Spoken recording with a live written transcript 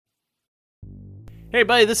Hey,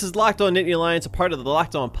 buddy, this is Locked On Nittany Lions, a part of the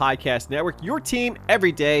Locked On Podcast Network, your team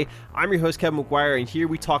every day. I'm your host, Kevin McGuire, and here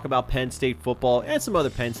we talk about Penn State football and some other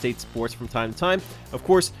Penn State sports from time to time. Of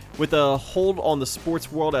course, with a hold on the sports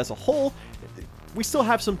world as a whole, we still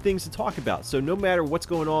have some things to talk about. So no matter what's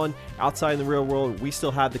going on outside in the real world, we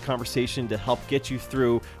still have the conversation to help get you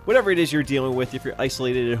through whatever it is you're dealing with. If you're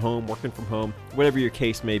isolated at home, working from home, whatever your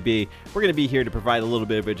case may be, we're going to be here to provide a little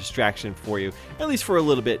bit of a distraction for you, at least for a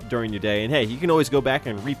little bit during your day. And hey, you can always go back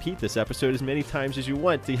and repeat this episode as many times as you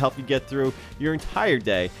want to help you get through your entire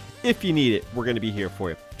day. If you need it, we're going to be here for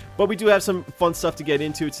you. But we do have some fun stuff to get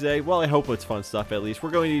into today. Well, I hope it's fun stuff, at least.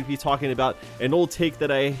 We're going to be talking about an old take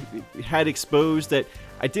that I had exposed that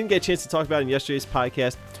I didn't get a chance to talk about in yesterday's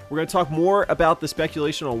podcast. We're going to talk more about the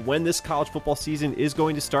speculation on when this college football season is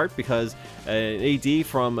going to start, because an AD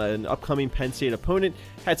from an upcoming Penn State opponent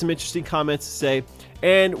had some interesting comments to say.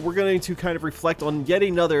 And we're going to kind of reflect on yet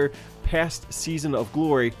another past season of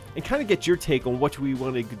glory and kind of get your take on what we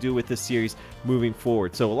want to do with this series moving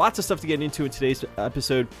forward. So lots of stuff to get into in today's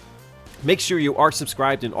episode. Make sure you are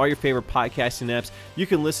subscribed in all your favorite podcasting apps. You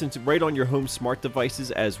can listen to right on your home smart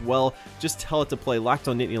devices as well. Just tell it to play Locked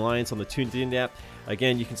On Nittany Lions on the Tuned In app.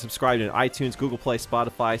 Again, you can subscribe in iTunes, Google Play,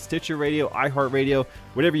 Spotify, Stitcher Radio, iHeartRadio,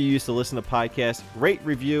 whatever you use to listen to podcasts. Rate,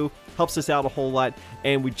 review, helps us out a whole lot,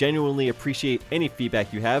 and we genuinely appreciate any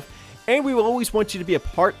feedback you have. And we will always want you to be a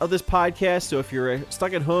part of this podcast. So if you're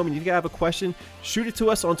stuck at home and you have a question, shoot it to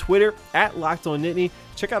us on Twitter at Locked On Nittany.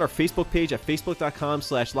 Check out our Facebook page at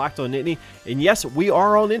facebook.com/LockedOnNittany. And yes, we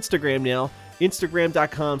are on Instagram now,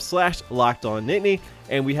 instagram.com/LockedOnNittany.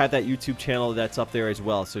 And we have that YouTube channel that's up there as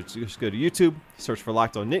well. So just go to YouTube, search for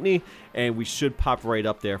Locked On Nittany, and we should pop right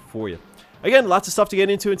up there for you. Again, lots of stuff to get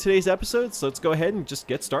into in today's episode. So let's go ahead and just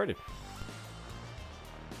get started.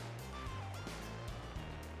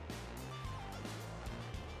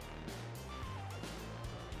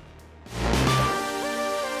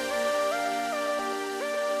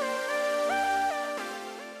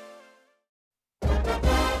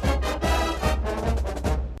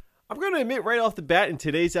 Admit right off the bat in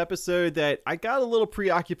today's episode that I got a little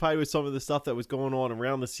preoccupied with some of the stuff that was going on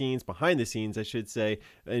around the scenes, behind the scenes, I should say,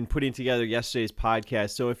 in putting together yesterday's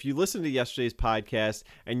podcast. So if you listened to yesterday's podcast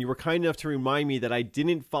and you were kind enough to remind me that I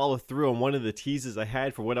didn't follow through on one of the teases I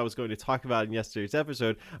had for what I was going to talk about in yesterday's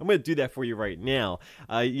episode, I'm going to do that for you right now.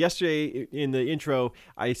 Yesterday in the intro,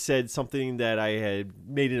 I said something that I had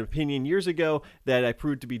made an opinion years ago that I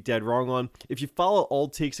proved to be dead wrong on. If you follow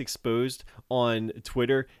Old Takes Exposed on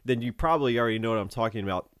Twitter, then you probably already know what I'm talking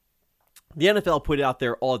about. The NFL put out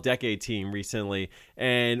their all-decade team recently,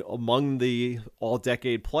 and among the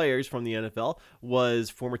all-decade players from the NFL was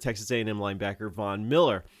former Texas A&M linebacker Von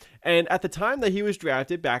Miller. And at the time that he was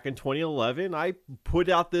drafted back in 2011, I put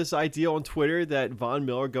out this idea on Twitter that Von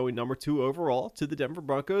Miller going number 2 overall to the Denver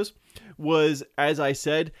Broncos was, as I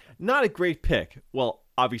said, not a great pick. Well,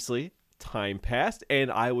 obviously, time passed,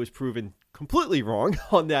 and I was proven completely wrong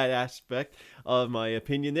on that aspect of my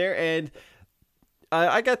opinion there, and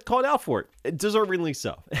I got called out for it, deservingly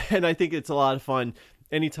so. And I think it's a lot of fun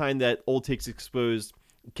anytime that Old Takes Exposed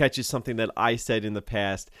catches something that I said in the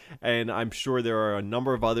past, and I'm sure there are a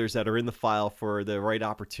number of others that are in the file for the right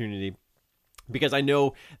opportunity, because I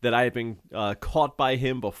know that I have been caught by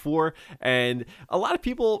him before. And a lot of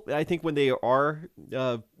people, I think, when they are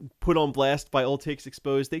put on blast by Old Takes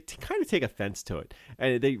Exposed, they kind of take offense to it.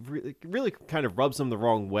 And they really kind of rubs them the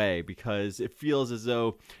wrong way, because it feels as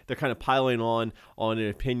though they're kind of piling on an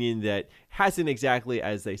opinion that hasn't exactly,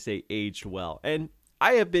 as they say, aged well. And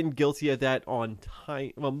I have been guilty of that on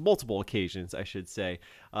multiple occasions, I should say.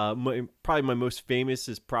 Probably my most famous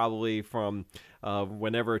is probably from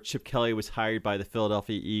whenever Chip Kelly was hired by the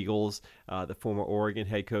Philadelphia Eagles, the former Oregon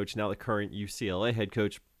head coach, now the current UCLA head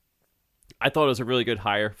coach. I thought it was a really good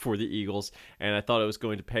hire for the Eagles, and I thought it was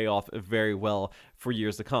going to pay off very well for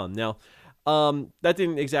years to come. Now, that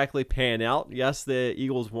didn't exactly pan out. Yes, the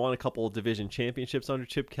Eagles won a couple of division championships under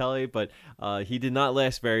Chip Kelly, but he did not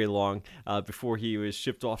last very long before he was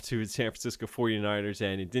shipped off to the San Francisco 49ers,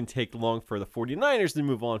 and it didn't take long for the 49ers to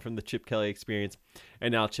move on from the Chip Kelly experience.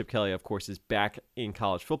 And now Chip Kelly, of course, is back in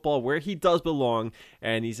college football where he does belong,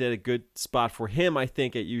 and he's at a good spot for him, I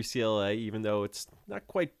think, at UCLA, even though it's not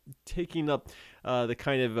quite taking up the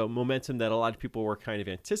kind of momentum that a lot of people were kind of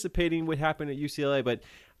anticipating would happen at UCLA, but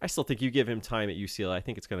I still think you give him time at UCLA, I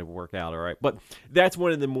think it's going to work out all right. But that's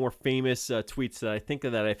one of the more famous tweets that I think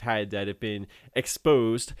that I've had that have been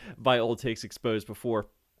exposed by Old Takes Exposed before.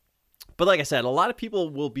 But like I said, a lot of people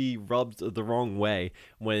will be rubbed the wrong way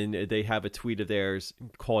when they have a tweet of theirs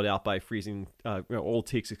called out by freezing Old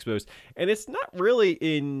Takes Exposed. And it's not really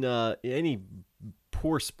in any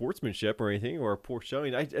poor sportsmanship or anything, or a poor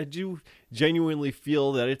showing. I do genuinely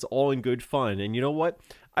feel that it's all in good fun. And you know what?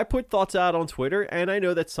 I put thoughts out on Twitter, and I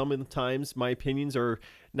know that sometimes my opinions are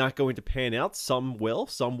not going to pan out. Some will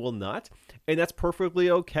not. And that's perfectly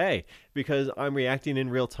okay, because I'm reacting in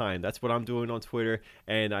real time. That's what I'm doing on Twitter,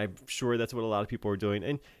 and I'm sure that's what a lot of people are doing.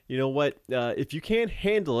 And you know what? If you can't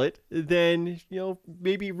handle it, then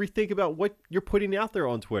maybe rethink about what you're putting out there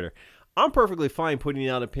on Twitter. I'm perfectly fine putting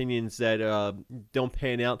out opinions that don't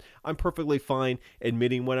pan out. I'm perfectly fine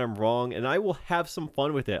admitting when I'm wrong, and I will have some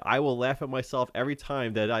fun with it. I will laugh at myself every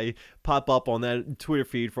time that I pop up on that Twitter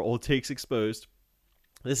feed for Old Takes Exposed.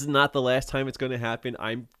 This is not the last time it's going to happen.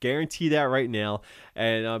 I guarantee that right now.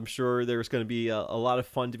 And I'm sure there's going to be a lot of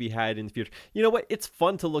fun to be had in the future. You know what? It's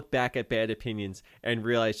fun to look back at bad opinions and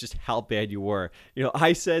realize just how bad you were.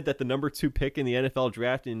 I said that the number 2 pick in the NFL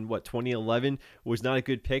draft in 2011 was not a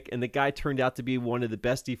good pick. And the guy turned out to be one of the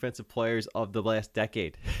best defensive players of the last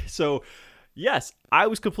decade. So yes, I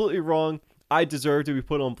was completely wrong. I deserve to be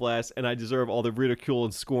put on blast, and I deserve all the ridicule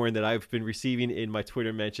and scorn that I've been receiving in my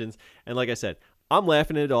Twitter mentions. And like I said, I'm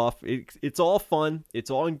laughing it off. It's all fun.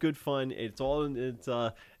 It's all in good fun.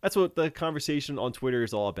 That's what the conversation on Twitter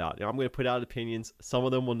is all about. I'm going to put out opinions. Some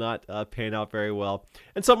of them will not pan out very well,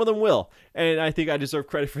 and some of them will. And I think I deserve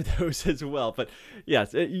credit for those as well. But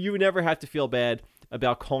yes, you never have to feel bad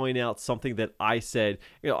about calling out something that I said.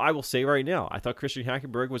 I will say right now, I thought Christian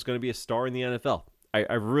Hackenberg was going to be a star in the NFL.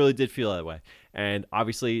 I really did feel that way. And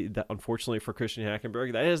obviously, unfortunately for Christian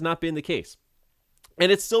Hackenberg, that has not been the case.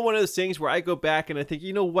 And it's still one of those things where I go back and I think,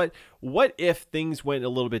 what if things went a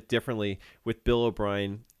little bit differently with Bill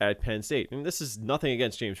O'Brien at Penn State? And this is nothing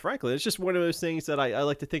against James Franklin. It's just one of those things that I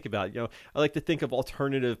like to think about. I like to think of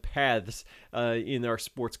alternative paths in our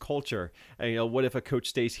sports culture. And, what if a coach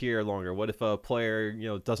stays here longer? What if a player,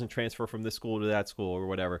 doesn't transfer from this school to that school or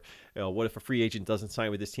whatever? What if a free agent doesn't sign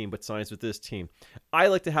with this team but signs with this team? I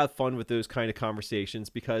like to have fun with those kind of conversations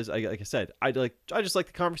because, like I said, I just like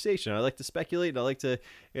the conversation. I like to speculate. I like to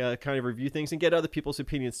kind of review things and get other people's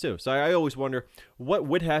opinions too. So I always wonder what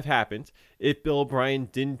would have happened if Bill O'Brien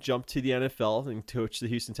didn't jump to the NFL and coach the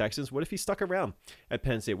Houston Texans. What if he stuck around at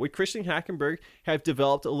Penn State? Would Christian Hackenberg have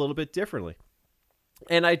developed a little bit differently?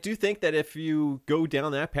 And I do think that if you go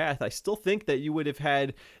down that path, I still think that you would have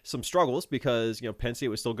had some struggles because, Penn State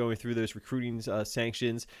was still going through those recruiting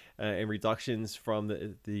sanctions and reductions from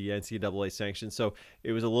the NCAA sanctions. So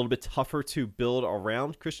it was a little bit tougher to build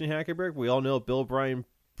around Christian Hackenberg. We all know Bill O'Brien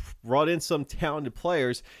brought in some talented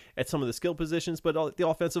players at some of the skill positions, but the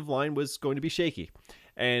offensive line was going to be shaky.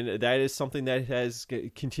 And that is something that has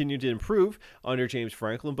continued to improve under James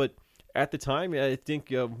Franklin. But at the time, I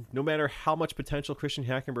think no matter how much potential Christian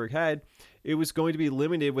Hackenberg had, it was going to be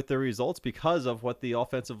limited with the results because of what the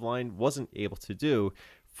offensive line wasn't able to do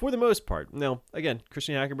for the most part. Now, again,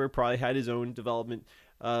 Christian Hackenberg probably had his own development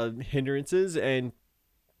hindrances, and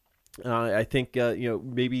I think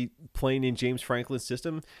maybe playing in James Franklin's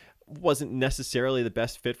system wasn't necessarily the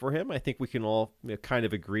best fit for him. I think we can all kind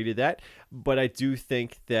of agree to that. But I do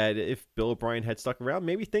think that if Bill O'Brien had stuck around,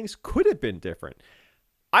 maybe things could have been different.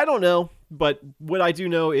 I don't know, but what I do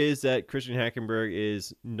know is that Christian Hackenberg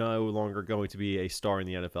is no longer going to be a star in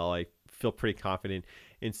the NFL. I feel pretty confident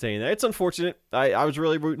in saying that. It's unfortunate. I was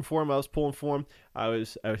really rooting for him. I was pulling for him. I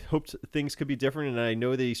hoped things could be different, and I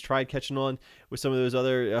know that he's tried catching on with some of those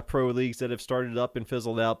other pro leagues that have started up and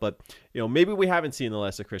fizzled out. But maybe we haven't seen the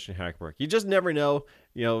last of Christian Hackenberg. You just never know.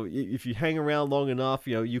 If you hang around long enough,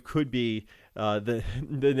 you could be the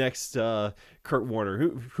next Kurt Warner.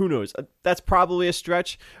 Who knows? That's probably a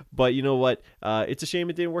stretch, but you know what? It's a shame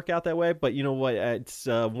it didn't work out that way. But you know what? It's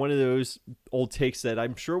one of those old takes that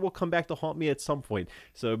I'm sure will come back to haunt me at some point.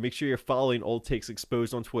 So make sure you're following Old Takes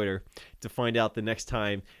Exposed on Twitter to find out the next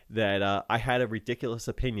time that I had a ridiculous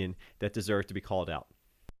opinion that deserved to be called out.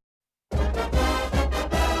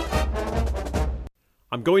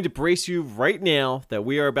 I'm going to brace you right now that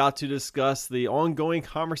we are about to discuss the ongoing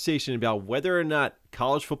conversation about whether or not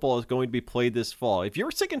college football is going to be played this fall. If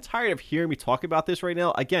you're sick and tired of hearing me talk about this right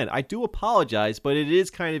now, again, I do apologize, but it is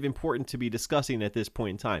kind of important to be discussing at this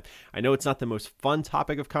point in time. I know it's not the most fun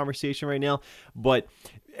topic of conversation right now, but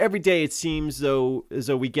every day it seems as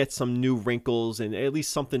though we get some new wrinkles and at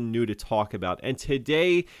least something new to talk about. And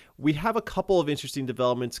today we have a couple of interesting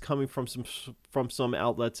developments coming from some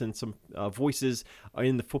outlets and some voices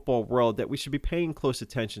in the football world that we should be paying close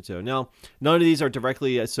attention to. Now, none of these are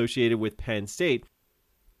directly associated with Penn State,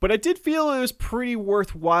 but I did feel it was pretty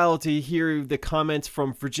worthwhile to hear the comments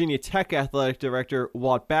from Virginia Tech athletic director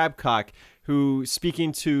Walt Babcock, who,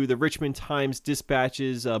 speaking to the Richmond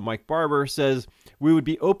Times-Dispatch's Mike Barber, says, "We would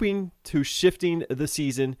be open to shifting the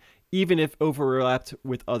season even if overlapped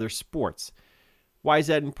with other sports. Why is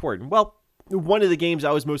that important? Well, one of the games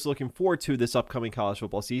I was most looking forward to this upcoming college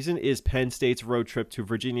football season is Penn State's road trip to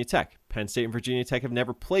Virginia Tech. Penn State and Virginia Tech have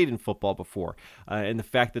never played in football before. And the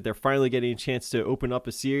fact that they're finally getting a chance to open up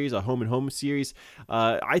a series, a home-and-home series,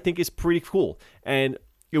 I think is pretty cool. And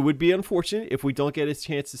it would be unfortunate if we don't get a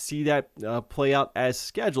chance to see that play out as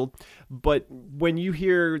scheduled. But when you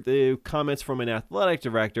hear the comments from an athletic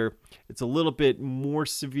director, it's a little bit more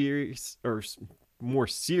severe or more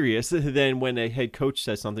serious than when a head coach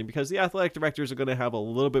says something, because the athletic directors are going to have a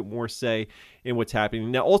little bit more say in what's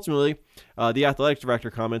happening. Now, ultimately, the athletic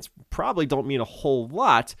director comments probably don't mean a whole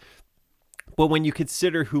lot, but when you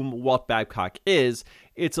consider who Walt Babcock is,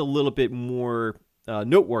 it's a little bit more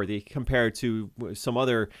noteworthy compared to some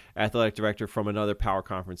other athletic director from another power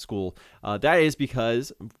conference school. That is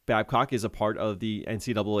because Babcock is a part of the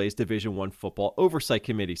NCAA's Division I Football Oversight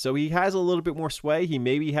Committee. So he has a little bit more sway. He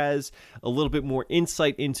maybe has a little bit more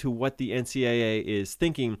insight into what the NCAA is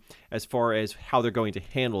thinking as far as how they're going to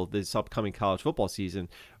handle this upcoming college football season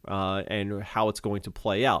and how it's going to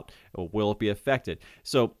play out. Will it be affected?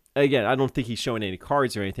 So again, I don't think he's showing any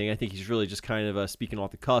cards or anything. I think he's really just kind of speaking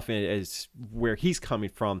off the cuff as where he's coming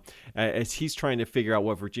from as he's trying to figure out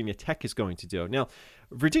what Virginia Tech is going to do. Now,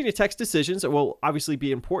 Virginia Tech's decisions will obviously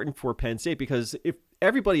be important for Penn State, because if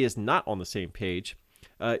everybody is not on the same page,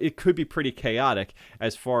 it could be pretty chaotic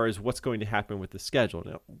as far as what's going to happen with the schedule.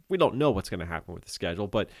 Now, we don't know what's going to happen with the schedule,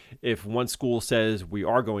 but if one school says we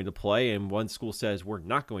are going to play and one school says we're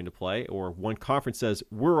not going to play, or one conference says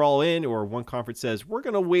we're all in, or one conference says we're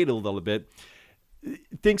going to wait a little bit,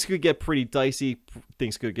 things could get pretty dicey.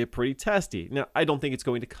 Things could get pretty testy. Now, I don't think it's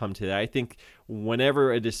going to come to that. I think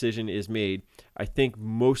whenever a decision is made, I think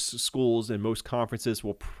most schools and most conferences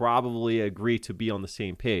will probably agree to be on the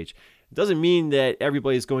same page. It doesn't mean that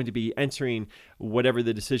everybody's going to be entering whatever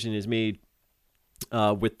the decision is made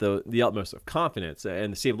with the utmost of confidence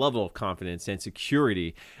and the same level of confidence and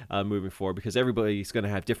security moving forward, because everybody's going to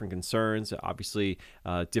have different concerns. Obviously,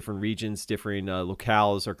 different regions, different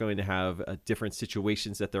locales are going to have different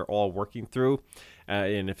situations that they're all working through.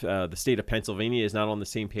 And if the state of Pennsylvania is not on the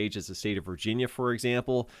same page as the state of Virginia, for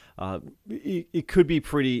example, it could be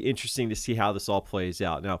pretty interesting to see how this all plays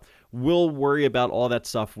out. Now, we'll worry about all that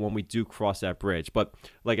stuff when we do cross that bridge. But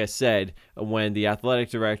like I said, when the athletic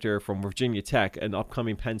director from Virginia Tech, an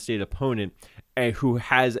upcoming Penn State opponent, who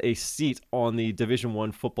has a seat on the Division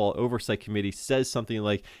I Football Oversight Committee, says something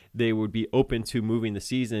like they would be open to moving the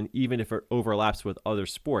season even if it overlaps with other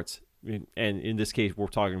sports, and in this case, we're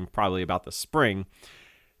talking probably about the spring,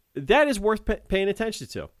 that is worth paying attention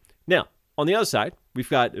to. Now, on the other side, we've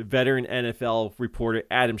got veteran NFL reporter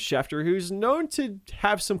Adam Schefter, who's known to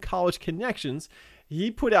have some college connections. He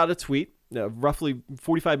put out a tweet roughly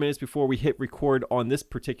 45 minutes before we hit record on this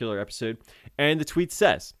particular episode, and the tweet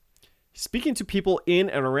says, "Speaking to people in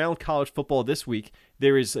and around college football this week,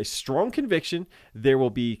 there is a strong conviction there will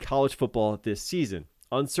be college football this season.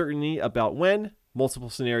 Uncertainty about when, multiple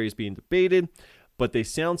scenarios being debated, but they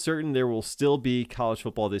sound certain there will still be college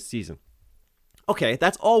football this season." Okay,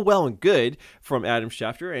 that's all well and good from Adam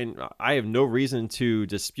Schefter, and I have no reason to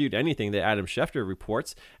dispute anything that Adam Schefter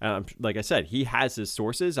reports. Like I said, he has his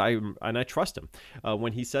sources, and I trust him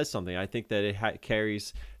when he says something. I think that it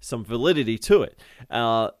carries some validity to it.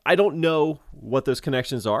 I don't know what those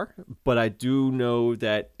connections are, but I do know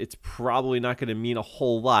that it's probably not going to mean a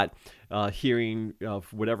whole lot hearing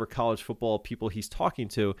of whatever college football people he's talking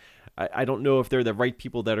to. I don't know if they're the right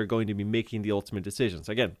people that are going to be making the ultimate decisions.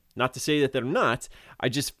 Again, not to say that they're not. I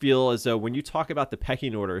just feel as though when you talk about the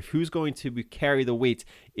pecking order, who's going to carry the weight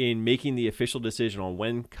in making the official decision on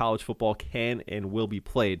when college football can and will be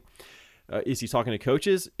played, is he talking to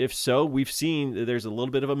coaches? If so, we've seen there's a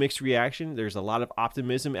little bit of a mixed reaction. There's a lot of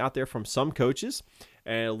optimism out there from some coaches,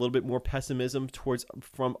 and a little bit more pessimism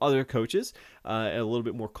from other coaches, and a little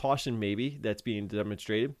bit more caution maybe that's being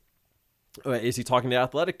demonstrated. Is he talking to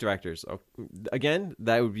athletic directors? Again,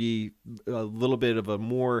 that would be a little bit of a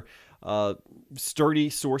more sturdy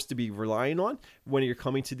source to be relying on when you're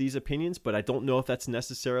coming to these opinions, but I don't know if that's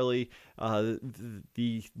necessarily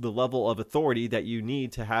the level of authority that you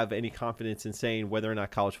need to have any confidence in saying whether or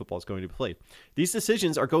not college football is going to be played. These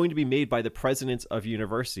decisions are going to be made by the presidents of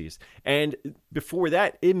universities, and before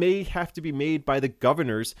that, it may have to be made by the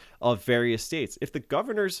governors of various states. If the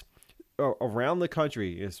governors around the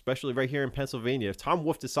country, especially right here in Pennsylvania, if Tom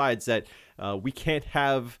Wolf decides that we can't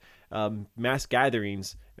have mass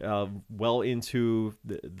gatherings well into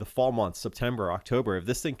the fall months, September, October, if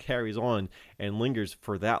this thing carries on and lingers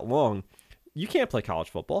for that long, you can't play college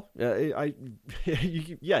football.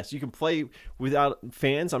 Yes, you can play without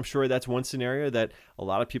fans. I'm sure that's one scenario that a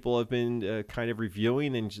lot of people have been kind of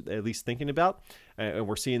reviewing and at least thinking about. And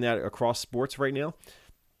we're seeing that across sports right now.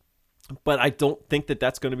 But I don't think that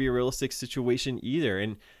that's going to be a realistic situation either.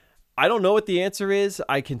 And I don't know what the answer is.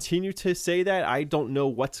 I continue to say that. I don't know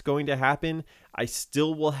what's going to happen. I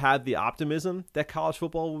still will have the optimism that college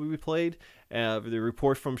football will be played. The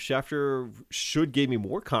report from Schefter should give me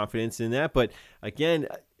more confidence in that. But again,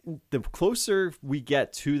 the closer we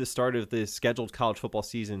get to the start of the scheduled college football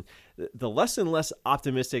season, the less and less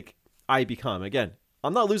optimistic I become. Again,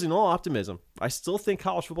 I'm not losing all optimism. I still think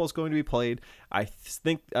college football is going to be played. I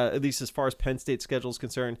think, at least as far as Penn State's schedule is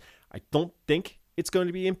concerned, I don't think it's going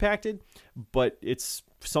to be impacted, but it's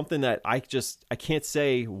something that I can't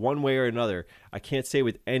say one way or another. I can't say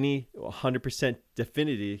with any 100%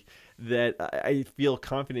 definitivity that I feel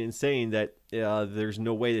confident in saying that there's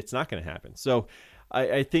no way it's not going to happen. So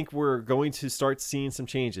I think we're going to start seeing some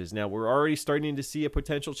changes. Now, we're already starting to see a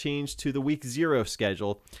potential change to the week 0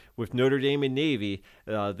 schedule with Notre Dame and Navy.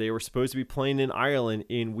 They were supposed to be playing in Ireland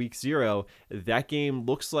in week 0. That game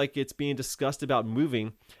looks like it's being discussed about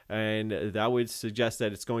moving, and that would suggest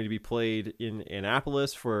that it's going to be played in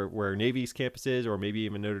Annapolis for where Navy's campus is, or maybe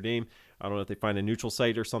even Notre Dame. I don't know if they find a neutral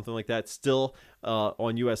site or something like that still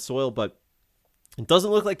on U.S. soil, but it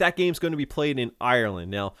doesn't look like that game's going to be played in Ireland.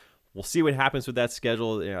 Now, we'll see what happens with that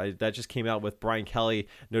schedule. That just came out with Brian Kelly,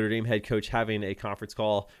 Notre Dame head coach, having a conference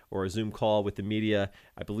call or a Zoom call with the media,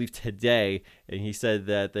 I believe today, and he said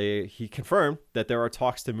that he confirmed that there are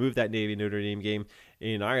talks to move that Navy Notre Dame game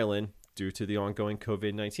in Ireland due to the ongoing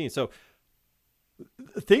COVID-19. So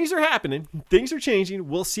things are happening. Things are changing.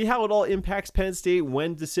 We'll see how it all impacts Penn State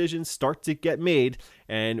when decisions start to get made.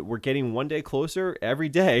 And we're getting one day closer every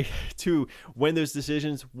day to when those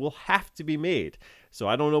decisions will have to be made. So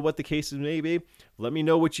I don't know what the cases may be. Let me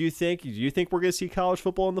know what you think. Do you think we're going to see college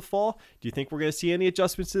football in the fall? Do you think we're going to see any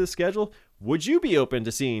adjustments to the schedule? Would you be open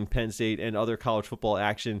to seeing Penn State and other college football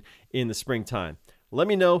action in the springtime? Let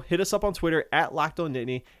me know. Hit us up on Twitter at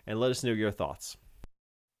LockedOnNittany and let us know your thoughts.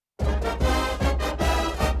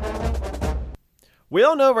 We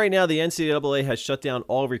all know right now the NCAA has shut down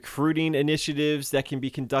all recruiting initiatives that can be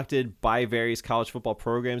conducted by various college football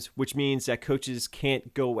programs, which means that coaches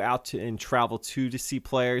can't go out and travel to see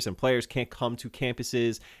players, and players can't come to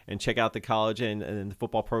campuses and check out the college and the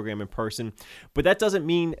football program in person. But that doesn't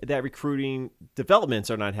mean that recruiting developments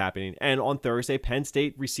are not happening. And on Thursday, Penn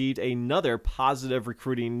State received another positive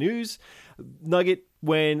recruiting news nugget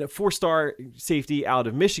when 4-star safety out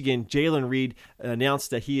of Michigan, Jalen Reed, announced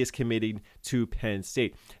that he is committing to Penn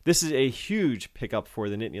State. This is a huge pickup for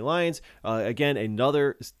the Nittany Lions. Again,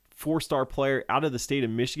 another 4-star player out of the state of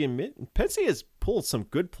Michigan. Penn State has pulled some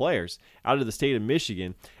good players out of the state of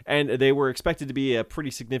Michigan, and they were expected to be a pretty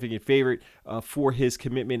significant favorite for his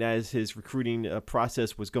commitment as his recruiting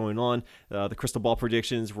process was going on. The crystal ball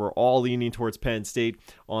predictions were all leaning towards Penn State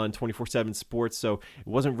on 24/7 Sports, so it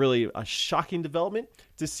wasn't really a shocking development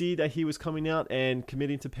to see that he was coming out and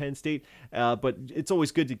committing to Penn State, but it's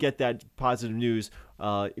always good to get that positive news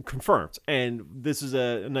confirmed. And this is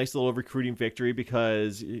a nice little recruiting victory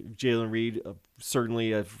because Jalen Reed,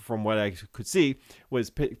 certainly from what I could see, was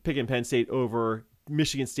picking Penn State over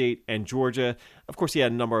Michigan State and Georgia. Of course, he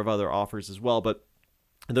had a number of other offers as well, but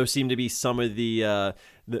those seem to be some of the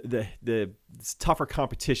tougher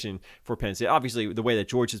competition for Penn State. Obviously, the way that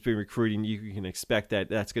Georgia's been recruiting, you can expect that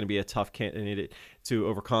that's going to be a tough candidate to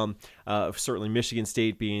overcome. Certainly, Michigan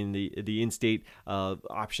State being the in-state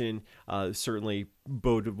option certainly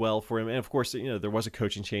boded well for him. And of course, there was a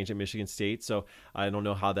coaching change at Michigan State, so I don't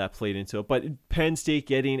know how that played into it. But Penn State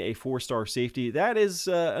getting a 4-star safety, that is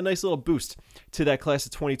a nice little boost to that class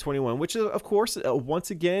of 2021, which of course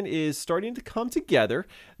once again is starting to come together.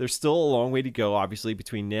 There's still a long way to go, obviously,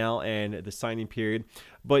 between now and the signing period.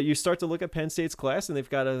 But you start to look at Penn State's class, and they've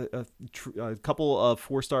got a couple of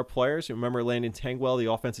 4-star players. You remember Landon Tangwell,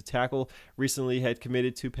 the offensive tackle, recently had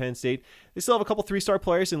committed to Penn State. They still have a couple 3-star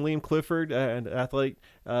players in Liam Clifford, an athletic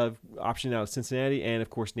option out of Cincinnati, and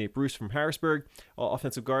of course Nate Bruce from Harrisburg,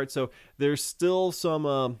 offensive guard. So there's still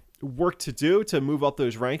some work to do to move up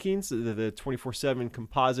those rankings. The 24/7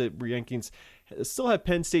 composite rankings still have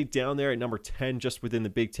Penn State down there at number 10 just within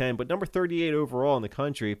the Big Ten, but number 38 overall in the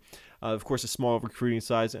country. Of course, a small recruiting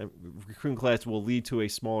size and recruiting class will lead to a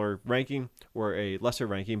smaller ranking or a lesser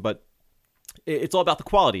ranking, but it's all about the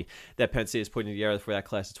quality that Penn State is putting together for that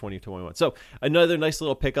class of 2021. So another nice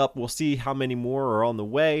little pickup. We'll see how many more are on the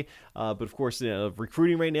way. But of course,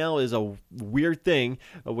 recruiting right now is a weird thing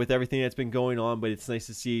with everything that's been going on. But it's nice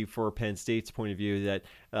to see for Penn State's point of view that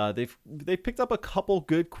they've picked up a couple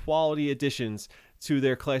good quality additions to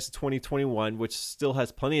their class of 2021, which still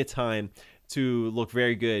has plenty of time to look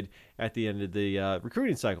very good at the end of the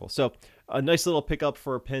recruiting cycle. So a nice little pickup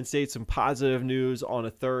for Penn State, some positive news on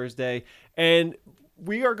a Thursday. And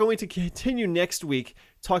we are going to continue next week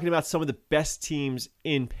talking about some of the best teams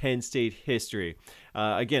in Penn State history.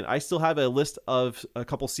 Again, I still have a list of a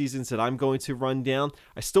couple seasons that I'm going to run down.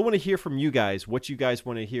 I still want to hear from you guys, what you guys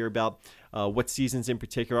want to hear about, what seasons in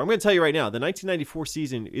particular. I'm going to tell you right now, the 1994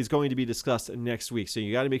 season is going to be discussed next week, so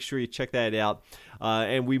you got to make sure you check that out.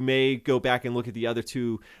 And we may go back and look at the other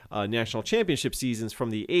two national championship seasons from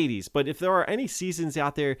the 80s. But if there are any seasons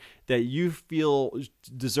out there that you feel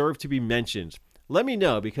deserve to be mentioned, let me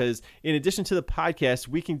know, because in addition to the podcast,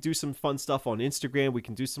 we can do some fun stuff on Instagram. We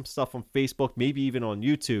can do some stuff on Facebook, maybe even on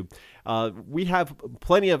YouTube. We have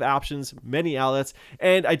plenty of options, many outlets,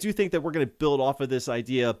 and I do think that we're going to build off of this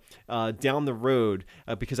idea down the road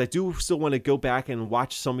because I do still want to go back and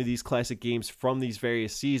watch some of these classic games from these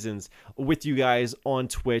various seasons with you guys on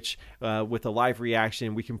Twitch with a live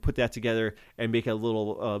reaction. We can put that together and make a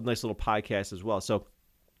little nice little podcast as well. So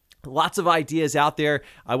lots of ideas out there.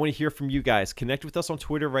 I want to hear from you guys. Connect with us on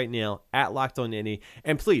Twitter right now at LockedOnNittany.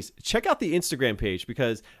 And please check out the Instagram page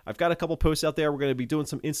because I've got a couple posts out there. We're going to be doing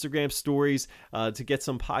some Instagram stories to get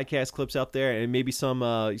some podcast clips out there and maybe some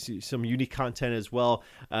unique content as well.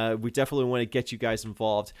 We definitely want to get you guys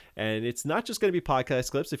involved. And it's not just going to be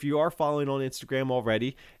podcast clips. If you are following on Instagram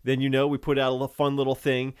already, then we put out a fun little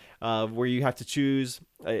thing where you have to choose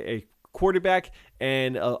a quarterback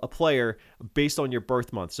and a player based on your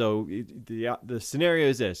birth month. So the scenario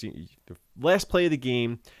is this: the last play of the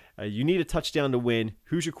game, you need a touchdown to win.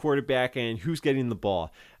 Who's your quarterback and who's getting the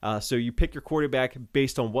ball? So you pick your quarterback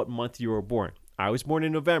based on what month you were born. I was born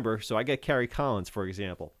in November, so I get Kerry Collins, for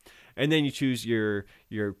example. And then you choose your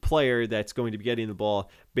player that's going to be getting the ball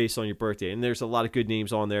based on your birthday. And there's a lot of good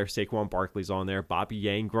names on there. Saquon Barkley's on there. Bobby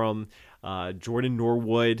Engram, Jordan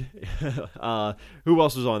Norwood. Who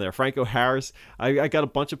else was on there? Franco Harris. I got a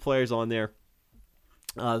bunch of players on there.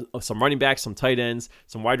 Some running backs, some tight ends,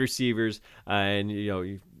 some wide receivers. And,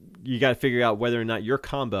 you got to figure out whether or not your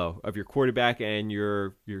combo of your quarterback and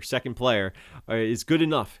your second player is good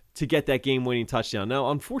enough to get that game-winning touchdown. Now,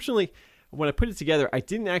 unfortunately, when I put it together, I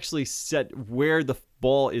didn't actually set where the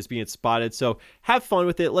ball is being spotted. So have fun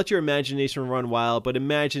with it. Let your imagination run wild, but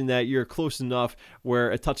imagine that you're close enough where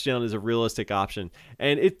a touchdown is a realistic option.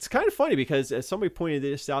 And it's kind of funny because as somebody pointed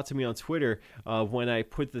this out to me on Twitter when I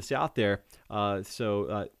put this out there,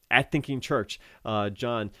 at Thinking Church,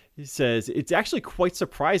 John, he says, it's actually quite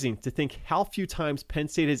surprising to think how few times Penn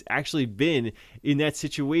State has actually been in that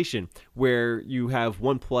situation where you have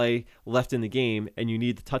one play left in the game and you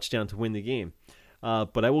need the touchdown to win the game.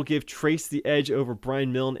 But I will give Trace the edge over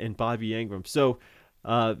Brian Milne and Bobby Engram. So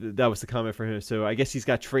that was the comment for him. So I guess he's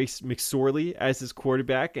got Trace McSorley as his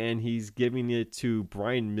quarterback, and he's giving it to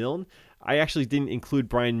Brian Milne. I actually didn't include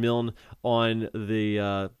Brian Milne on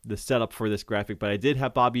the setup for this graphic, but I did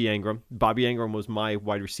have Bobby Engram. Bobby Engram was my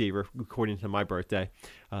wide receiver according to my birthday.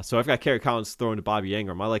 So I've got Kerry Collins thrown to Bobby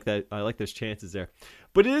Engram. I like that. I like those chances there.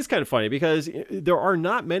 But it is kind of funny because there are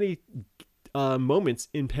not many moments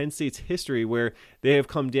in Penn State's history where they have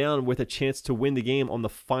come down with a chance to win the game on the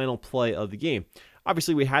final play of the game.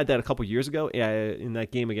 Obviously, we had that a couple years ago in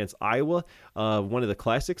that game against Iowa, one of the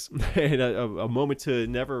classics, and a moment to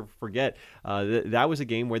never forget. That was a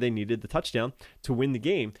game where they needed the touchdown to win the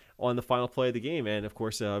game on the final play of the game. And, of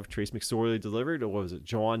course, Trace McSorley delivered, or what was it,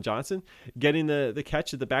 Jawan Johnson, getting the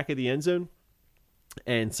catch at the back of the end zone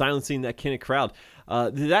and silencing that Kinnick crowd.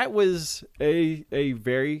 That was a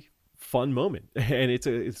very fun moment, and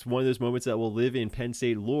it's one of those moments that will live in Penn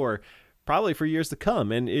State lore probably for years to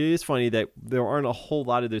come. And it is funny that there aren't a whole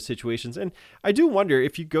lot of those situations. And I do wonder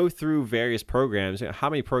if you go through various programs, how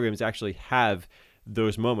many programs actually have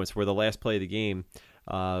those moments where the last play of the game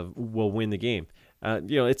will win the game.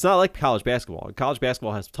 It's not like college basketball. College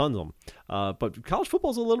basketball has tons of them, but college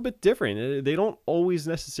football is a little bit different. They don't always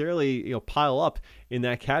necessarily pile up in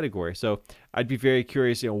that category. So I'd be very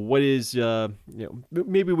curious. What is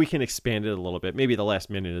maybe we can expand it a little bit. Maybe the last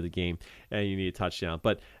minute of the game and you need a touchdown.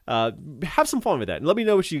 But have some fun with that and let me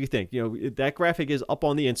know what you think. That graphic is up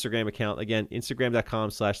on the Instagram account, again,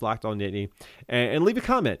 Instagram.com/LockedOnNittany, and leave a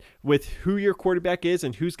comment with who your quarterback is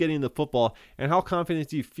and who's getting the football and how confident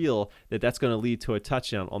do you feel that that's going to lead to a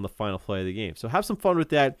touchdown on the final play of the game. So have some fun with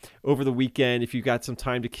that over the weekend. If you've got some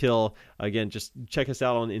time to kill, again, just check us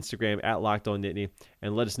out on Instagram at Locked On Nittany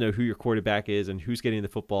and let us know who your quarterback is and who's getting the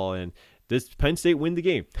football. And does Penn State win the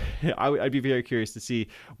game? I'd be very curious to see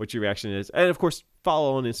what your reaction is. And, of course,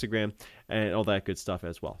 follow on Instagram and all that good stuff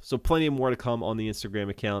as well. So plenty more to come on the Instagram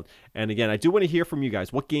account. And again, I do want to hear from you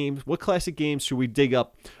guys. What classic games should we dig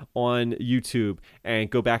up on YouTube and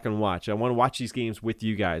go back and watch? I want to watch these games with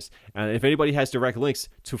you guys. And if anybody has direct links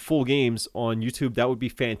to full games on YouTube, that would be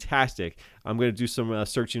fantastic. I'm going to do some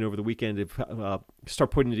searching over the weekend to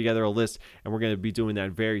start putting together a list, and we're going to be doing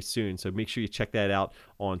that very soon. So make sure you check that out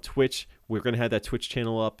on Twitch. We're going to have that Twitch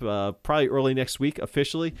channel up probably early next week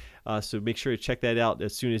officially. So make sure to check that out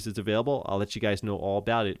as soon as it's available. I'll let you guys know all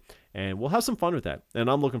about it, and we'll have some fun with that. And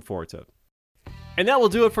I'm looking forward to it. And that will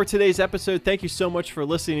do it for today's episode. Thank you so much for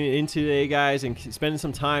listening in today, guys, and spending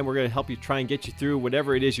some time. We're going to help you try and get you through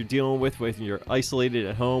whatever it is you're dealing with when you're isolated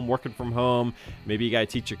at home, working from home. Maybe you got to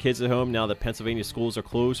teach your kids at home now that Pennsylvania schools are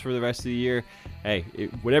closed for the rest of the year. Hey,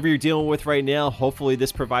 whatever you're dealing with right now, hopefully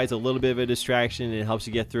this provides a little bit of a distraction and helps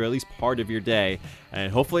you get through at least part of your day.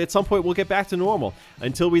 And hopefully at some point we'll get back to normal.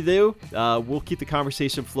 Until we do, we'll keep the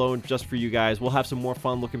conversation flowing just for you guys. We'll have some more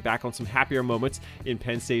fun looking back on some happier moments in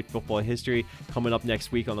Penn State football history coming up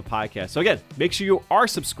next week on the podcast. So again, make sure you are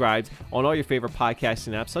subscribed on all your favorite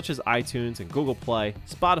podcasting apps such as iTunes and Google Play,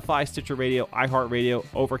 Spotify, Stitcher Radio, iHeartRadio,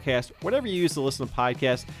 Overcast, whatever you use to listen to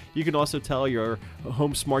podcasts. You can also tell your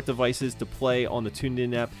home smart devices to play on the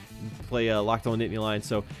TuneIn app, play Locked On Nittany Lions.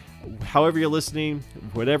 So however you're listening,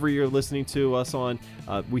 whatever you're listening to us on,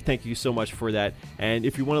 we thank you so much for that. And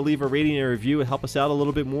if you want to leave a rating and a review and help us out a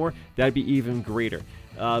little bit more, that'd be even greater.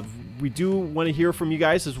 We do want to hear from you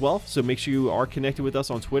guys as well, so make sure you are connected with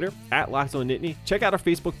us on Twitter at Locked On Nittany. Check out our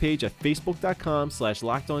Facebook page at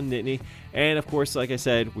facebook.com/LockedOnNittany. And of course, like I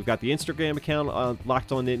said, we've got the Instagram account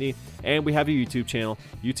Locked On Nittany, and we have a YouTube channel,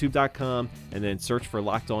 youtube.com, and then search for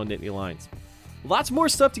Locked On Nittany Lions. Lots more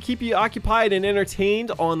stuff to keep you occupied and entertained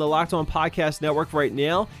on the Locked On Podcast Network right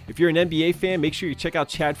now. If you're an NBA fan, make sure you check out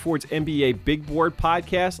Chad Ford's NBA Big Board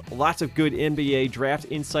podcast. Lots of good NBA draft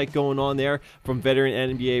insight going on there from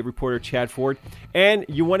veteran NBA reporter Chad Ford. And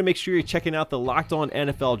you want to make sure you're checking out the Locked On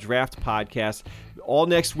NFL Draft podcast. All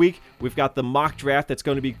next week, we've got the mock draft that's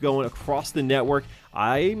going to be going across the network.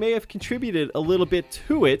 I may have contributed a little bit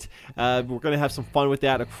to it. We're going to have some fun with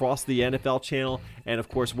that across the NFL channel. And, of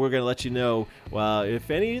course, we're going to let you know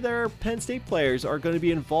if any of their Penn State players are going to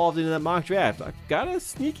be involved in that mock draft. I've got a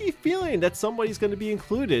sneaky feeling that somebody's going to be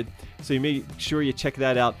included. So you make sure you check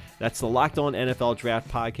that out. That's the Locked On NFL Draft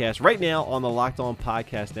podcast right now on the Locked On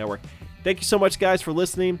Podcast Network. Thank you so much, guys, for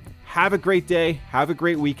listening. Have a great day. Have a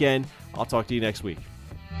great weekend. I'll talk to you next week.